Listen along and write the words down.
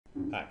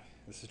Hi,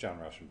 this is Jon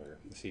Rauschenberger,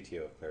 the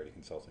CTO of Clarity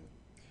Consulting.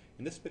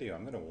 In this video,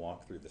 I'm going to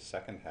walk through the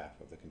second half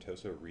of the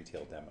Contoso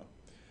Retail demo.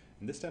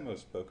 And this demo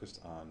is focused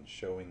on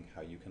showing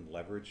how you can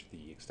leverage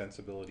the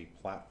extensibility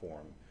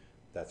platform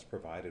that's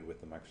provided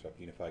with the Microsoft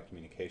Unified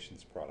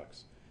Communications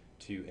products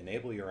to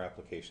enable your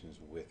applications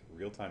with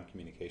real-time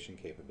communication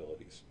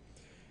capabilities.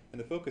 And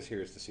the focus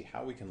here is to see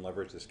how we can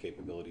leverage this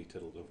capability to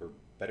deliver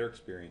better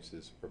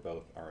experiences for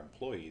both our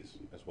employees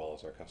as well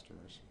as our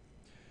customers.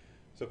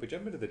 So if we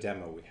jump into the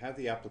demo, we have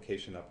the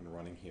application up and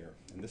running here.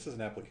 And this is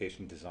an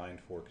application designed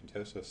for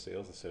Contoso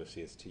sales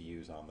associates to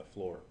use on the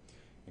floor.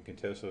 And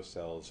Contoso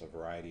sells a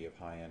variety of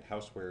high-end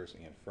housewares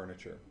and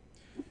furniture.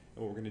 And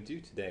what we're going to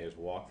do today is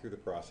walk through the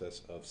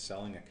process of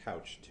selling a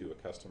couch to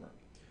a customer.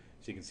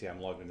 So you can see I'm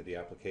logged into the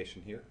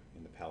application here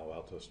in the Palo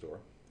Alto store.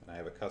 And I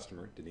have a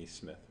customer, Denise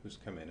Smith, who's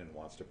come in and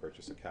wants to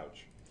purchase a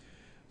couch.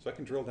 So I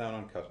can drill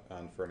down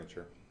on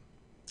furniture,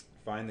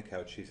 find the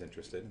couch she's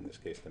interested in this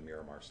case the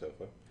Miramar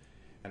sofa,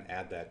 and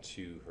add that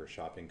to her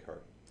shopping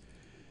cart.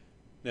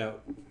 Now,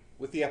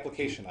 with the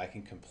application, I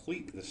can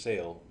complete the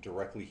sale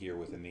directly here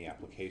within the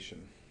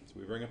application. So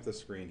we bring up the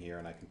screen here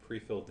and I can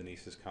pre-fill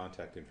Denise's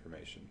contact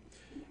information.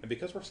 And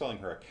because we're selling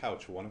her a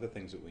couch, one of the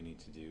things that we need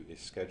to do is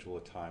schedule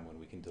a time when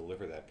we can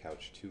deliver that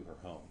couch to her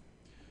home.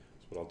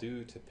 So what I'll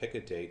do to pick a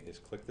date is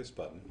click this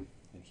button.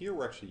 And here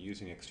we're actually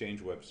using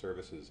Exchange Web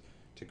Services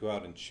to go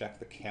out and check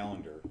the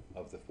calendar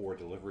of the 4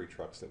 delivery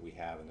trucks that we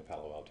have in the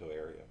Palo Alto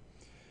area.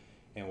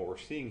 And what we're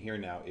seeing here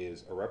now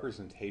is a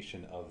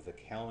representation of the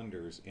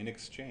calendars in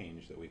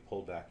Exchange that we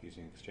pulled back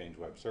using Exchange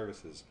Web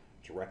Services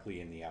directly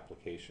in the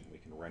application. We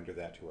can render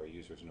that to our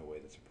users in a way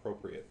that's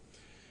appropriate.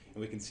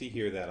 And we can see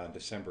here that on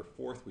December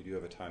 4th, we do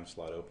have a time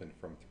slot open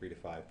from 3 to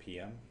 5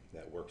 p.m.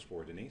 That works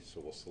for Denise, so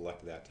we'll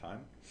select that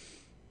time.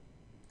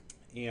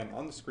 And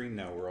on the screen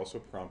now, we're also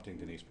prompting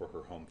Denise for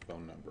her home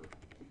phone number.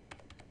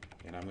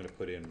 And I'm going to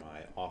put in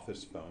my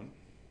office phone.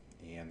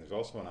 And there's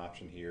also an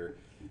option here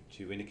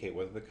to indicate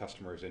whether the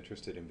customer is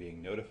interested in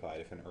being notified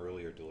if an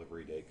earlier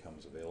delivery date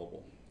comes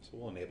available. So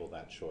we'll enable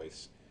that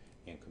choice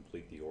and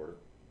complete the order.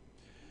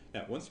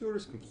 Now, once the order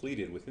is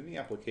completed, within the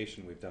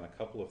application we've done a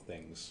couple of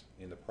things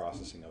in the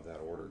processing of that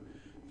order.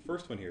 The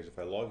first one here is if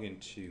I log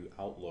into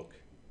Outlook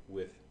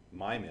with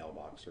my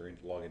mailbox, or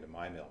log into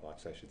my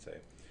mailbox I should say,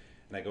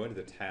 and I go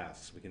into the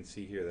tasks, we can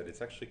see here that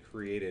it's actually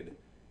created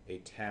a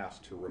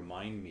task to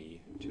remind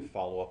me to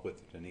follow up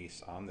with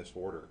Denise on this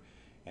order.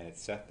 And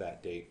it's set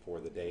that date for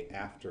the day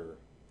after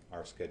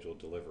our scheduled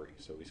delivery.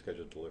 So we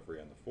scheduled delivery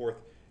on the 4th,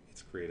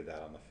 it's created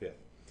that on the 5th.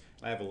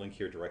 I have a link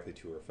here directly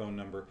to her phone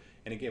number.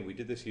 And again, we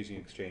did this using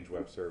Exchange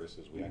Web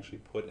Services. We actually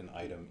put an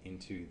item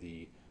into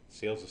the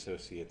sales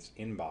associate's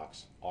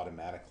inbox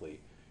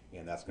automatically,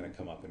 and that's going to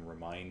come up and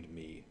remind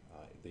me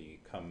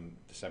come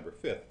December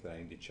 5th that I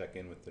need to check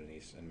in with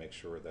Denise and make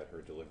sure that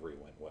her delivery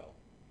went well.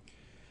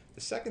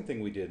 The second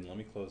thing we did, and let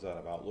me close out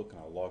of Outlook and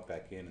I'll log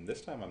back in, and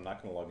this time I'm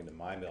not going to log into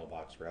my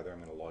mailbox, rather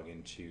I'm going to log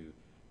into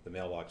the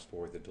mailbox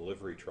for the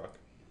delivery truck.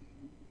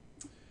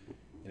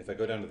 And if I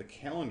go down to the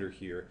calendar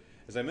here,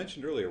 as I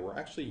mentioned earlier, we're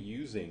actually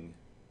using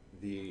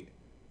the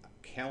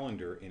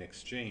calendar in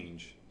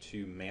Exchange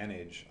to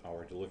manage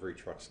our delivery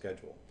truck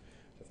schedule.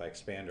 So if I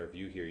expand our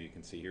view here, you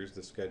can see here's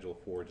the schedule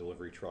for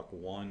delivery truck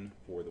 1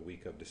 for the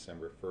week of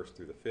December 1st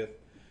through the 5th.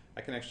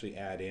 I can actually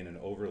add in and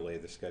overlay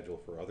the schedule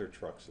for other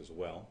trucks as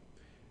well,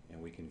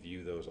 and we can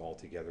view those all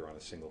together on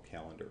a single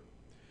calendar.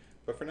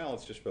 But for now,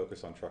 let's just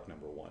focus on truck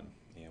number 1,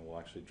 and we'll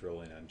actually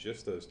drill in on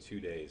just those 2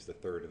 days, the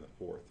 3rd and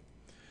the 4th.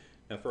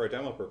 Now for our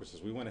demo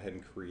purposes, we went ahead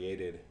and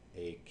created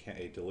a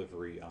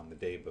delivery on the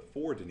day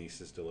before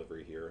Denise's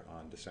delivery here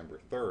on December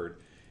 3rd.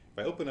 If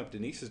I open up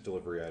Denise's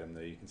delivery item,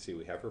 though, you can see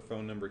we have her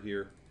phone number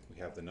here, we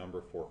have the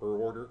number for her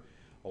order,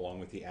 along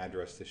with the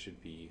address this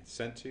should be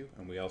sent to,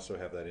 and we also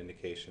have that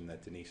indication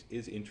that Denise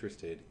is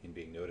interested in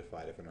being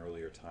notified if an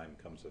earlier time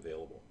comes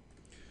available.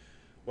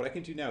 What I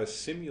can do now is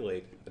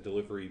simulate a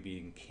delivery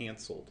being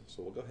canceled.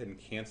 So we'll go ahead and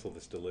cancel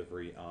this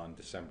delivery on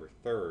December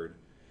 3rd.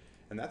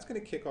 And that's going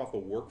to kick off a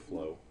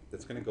workflow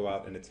that's going to go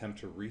out and attempt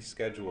to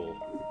reschedule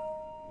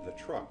the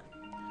truck.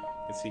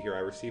 You can see here I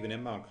receive an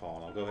inbound call,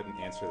 and I'll go ahead and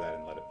answer that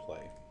and let it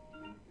play.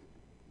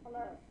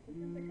 Hello, this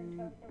is the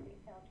Contoso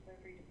Retail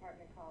Delivery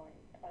Department calling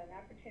about an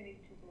opportunity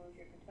to move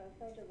your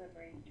Contoso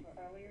delivery to an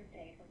earlier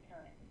date or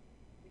time.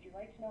 Would you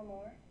like to know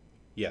more?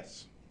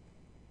 Yes.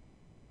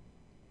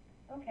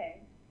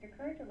 Okay. Your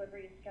current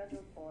delivery is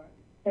scheduled for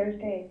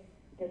Thursday,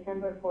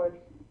 December 4th,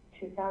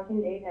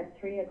 2008 at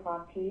 3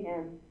 o'clock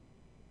p.m.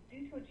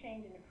 Due to a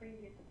change in a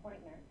previous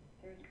appointment,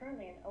 there is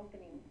currently an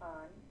opening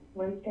on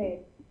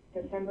Wednesday,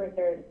 December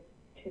 3rd,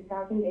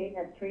 2008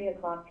 at 3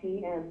 o'clock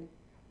p.m.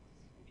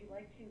 Would you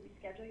like to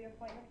reschedule your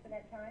appointment for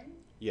that time?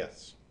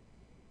 Yes.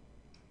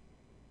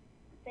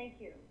 Thank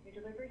you. Your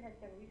delivery has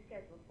been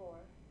rescheduled for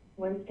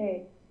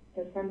Wednesday,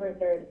 December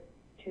 3rd,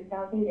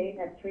 2008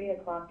 at 3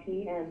 o'clock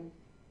p.m.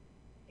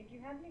 If you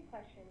have any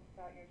questions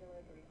about your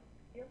delivery,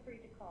 feel free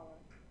to call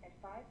us at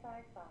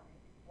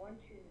 555-1212.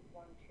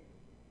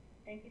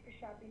 Thank you for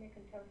shopping at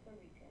Contoso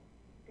Retail.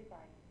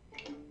 Goodbye.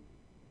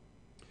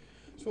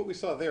 So what we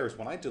saw there is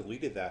when I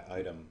deleted that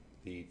item,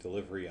 the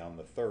delivery on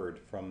the 3rd,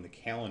 from the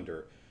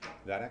calendar,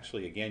 that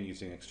actually, again,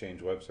 using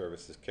Exchange Web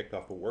Services, kicked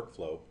off a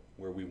workflow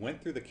where we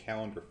went through the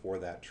calendar for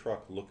that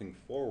truck looking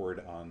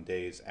forward on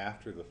days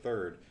after the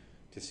 3rd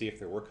to see if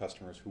there were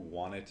customers who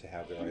wanted to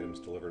have their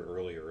items delivered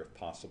earlier if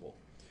possible.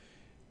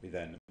 We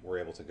then were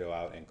able to go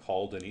out and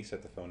call Denise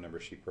at the phone number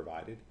she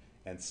provided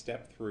and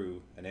step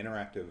through an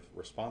interactive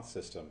response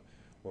system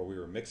where we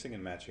were mixing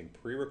and matching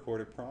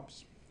pre-recorded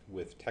prompts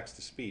with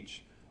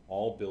text-to-speech,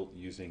 all built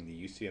using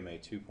the UCMA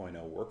 2.0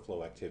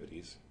 workflow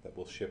activities that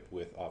will ship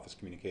with Office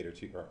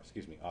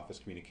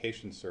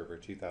Communications Server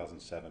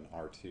 2007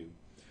 R2.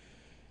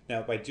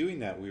 Now, by doing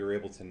that, we were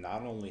able to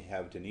not only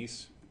have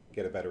Denise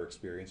get a better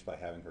experience by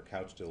having her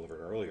couch delivered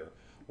earlier,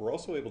 we're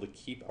also able to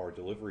keep our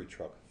delivery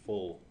truck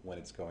full when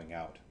it's going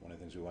out. One of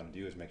the things we want to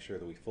do is make sure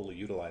that we fully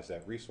utilize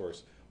that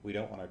resource. We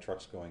don't want our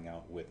trucks going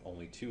out with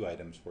only 2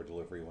 items for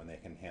delivery when they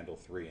can handle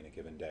 3 in a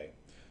given day.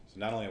 So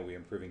not only are we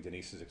improving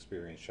Denise's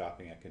experience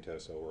shopping at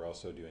Contoso, we're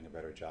also doing a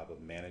better job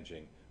of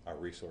managing our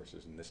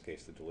resources, in this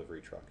case the delivery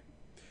truck.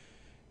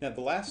 Now the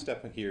last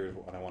step here is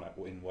what I want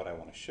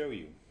to show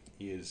you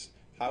is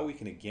how we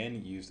can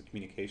again use the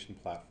communication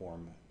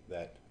platform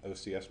that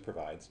OCS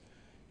provides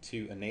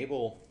to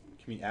enable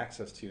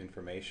access to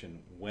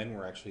information when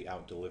we're actually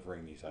out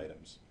delivering these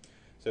items.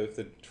 So if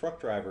the truck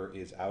driver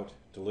is out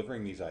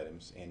delivering these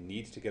items and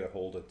needs to get a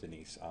hold of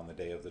Denise on the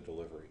day of the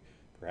delivery,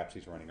 perhaps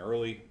he's running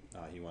early,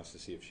 he wants to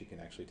see if she can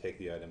actually take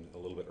the item a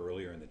little bit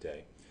earlier in the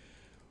day.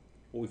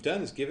 What we've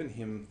done is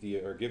given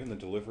the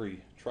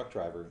delivery truck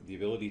driver the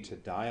ability to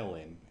dial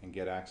in and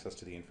get access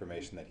to the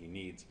information that he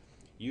needs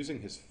using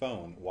his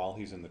phone while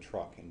he's in the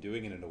truck and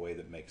doing it in a way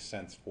that makes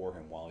sense for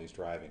him while he's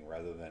driving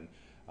rather than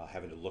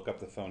having to look up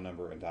the phone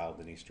number and dial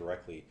Denise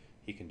directly.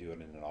 He can do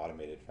it in an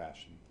automated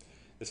fashion.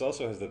 This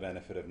also has the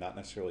benefit of not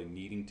necessarily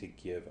needing to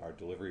give our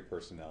delivery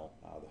personnel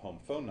the home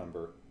phone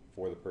number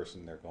for the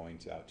person they're going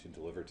out to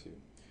deliver to.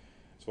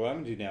 So what I'm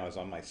going to do now is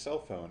on my cell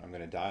phone, I'm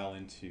going to dial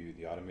into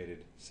the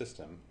automated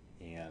system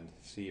and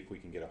see if we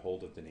can get a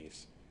hold of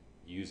Denise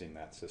using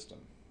that system.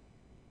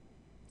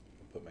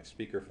 I'll put my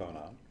speakerphone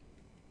on.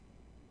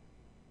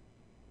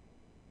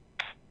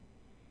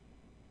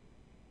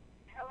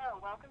 Hello,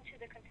 welcome to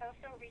the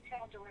Contoso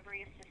Retail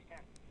Delivery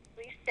Assistant.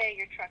 Please say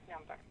your truck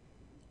number.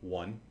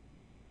 1.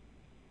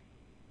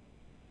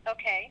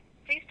 Okay,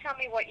 please tell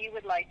me what you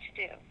would like to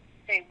do.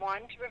 Say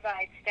 1 to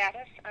provide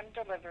status on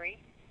delivery,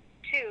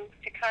 2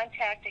 to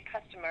contact a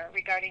customer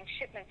regarding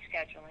shipment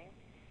scheduling,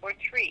 or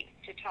 3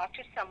 to talk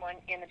to someone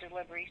in the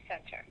delivery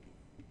center.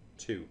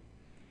 2.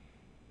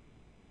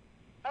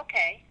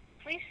 Okay,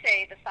 please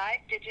say the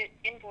 5-digit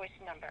invoice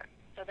number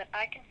so that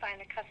I can find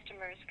the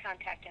customer's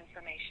contact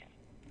information.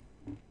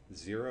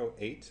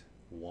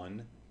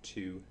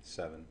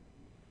 08127.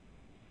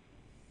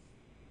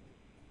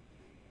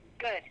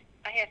 Good.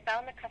 I have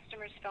found the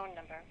customer's phone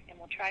number and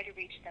will try to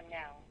reach them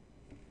now.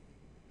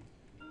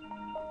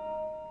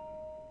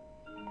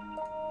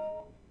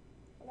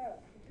 Hello,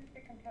 this is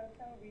the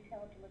Contoso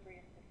Retail Delivery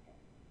Assistant.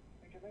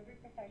 Our delivery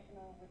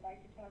professional would like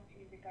to talk to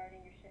you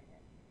regarding your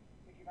shipment.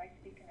 Would you like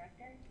to be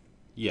connected?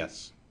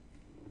 Yes.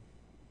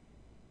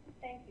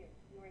 Thank you.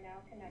 You are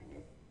now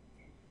connected.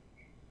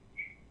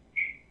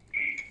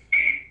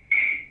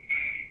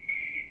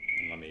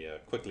 Let me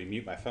quickly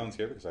mute my phones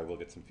here because I will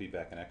get some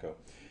feedback and echo.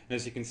 And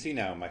as you can see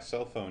now, my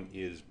cell phone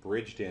is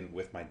bridged in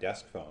with my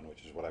desk phone,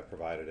 which is what I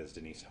provided as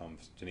Denise's home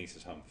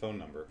phone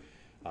number.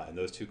 And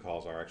those 2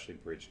 calls are actually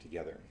bridged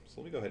together.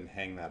 So let me go ahead and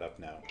hang that up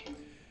now.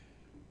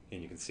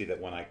 And you can see that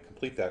when I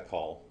complete that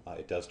call,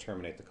 it does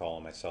terminate the call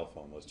on my cell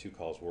phone. Those 2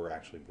 calls were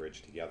actually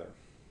bridged together.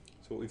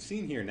 So what we've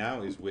seen here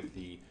now is with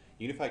the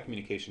Unified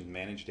Communications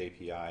Managed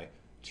API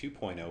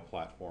 2.0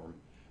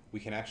 platform, we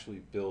can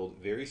actually build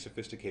very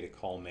sophisticated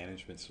call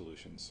management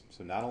solutions.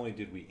 So not only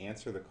did we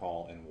answer the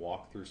call and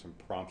walk through some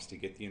prompts to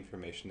get the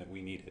information that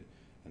we needed,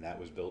 and that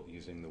was built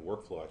using the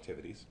workflow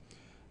activities,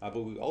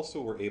 but we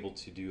also were able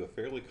to do a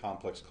fairly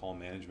complex call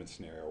management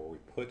scenario where we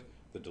put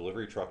the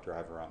delivery truck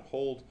driver on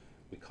hold,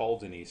 we called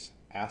Denise,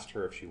 asked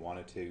her if she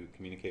wanted to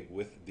communicate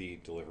with the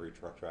delivery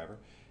truck driver,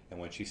 and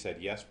when she said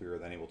yes, we were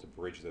then able to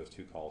bridge those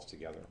 2 calls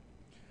together.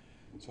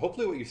 So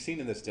hopefully what you've seen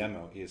in this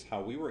demo is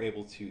how we were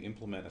able to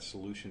implement a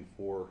solution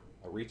for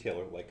a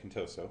retailer like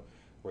Contoso,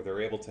 where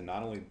they're able to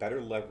not only better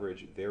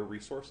leverage their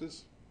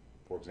resources,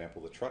 for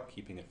example the truck,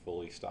 keeping it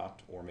fully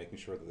stocked, or making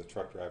sure that the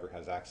truck driver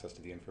has access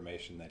to the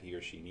information that he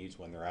or she needs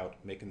when they're out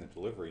making the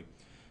delivery,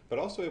 but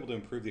also able to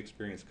improve the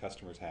experience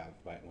customers have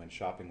when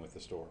shopping with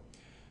the store.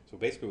 So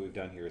basically what we've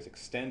done here is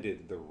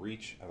extended the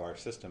reach of our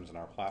systems and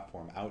our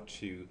platform out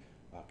to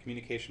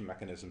communication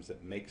mechanisms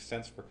that make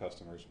sense for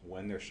customers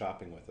when they're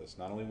shopping with us,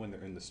 not only when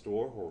they're in the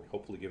store, where we're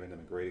hopefully giving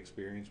them a great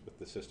experience with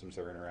the systems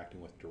they're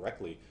interacting with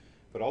directly,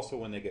 but also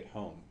when they get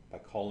home by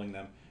calling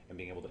them and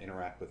being able to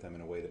interact with them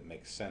in a way that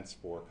makes sense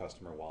for a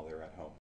customer while they're at home.